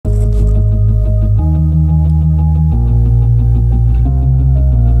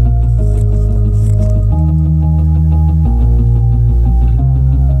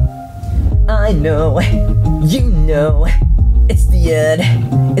know, it's the end,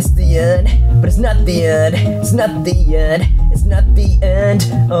 but it's not the end, it's not the end, it's not the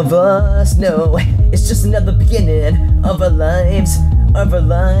end of us, no, it's just another beginning of our lives,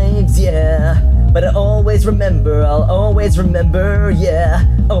 yeah, but I'll always remember, yeah,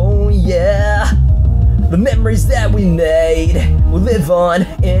 oh yeah. The memories that we made will live on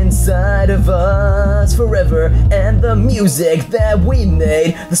inside of us forever. And the music that we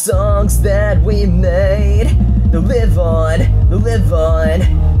made, the songs that we made, they'll live on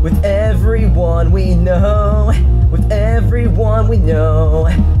with everyone we know, with everyone we know.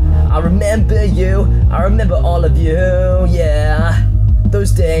 I remember you, I remember all of you, yeah.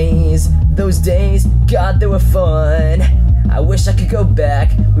 Those days, God, they were fun. I wish I could go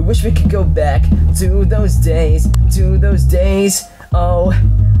back, we wish we could go back to those days, oh,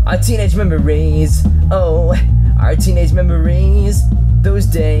 our teenage memories, oh, our teenage memories, those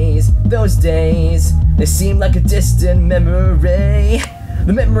days, they seem like a distant memory,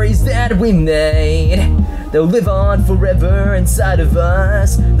 the memories that we made, they'll live on forever inside of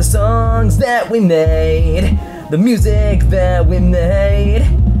us, the songs that we made, the music that we made,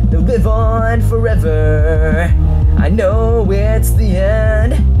 they'll live on forever. I know it's the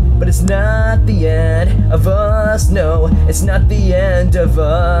end, but it's not the end of us, no, it's not the end of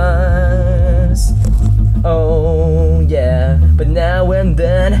us. Oh yeah, but now and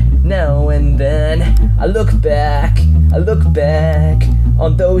then, I look back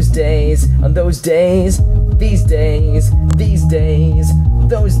on those days, these days,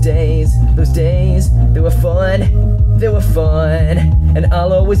 those days, they were fun, and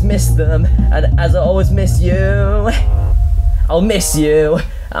I'll always miss them, and as I always miss you, I'll miss you,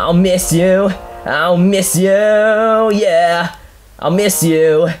 yeah, I'll miss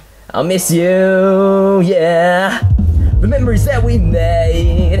you, yeah. The memories that we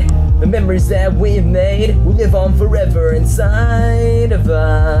made, will live on forever inside of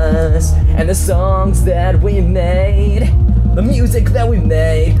us, and the songs that we made, the music that we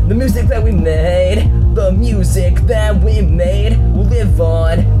made, will live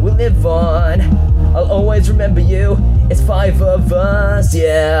on, I'll always remember you, it's 5 of us,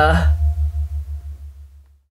 yeah.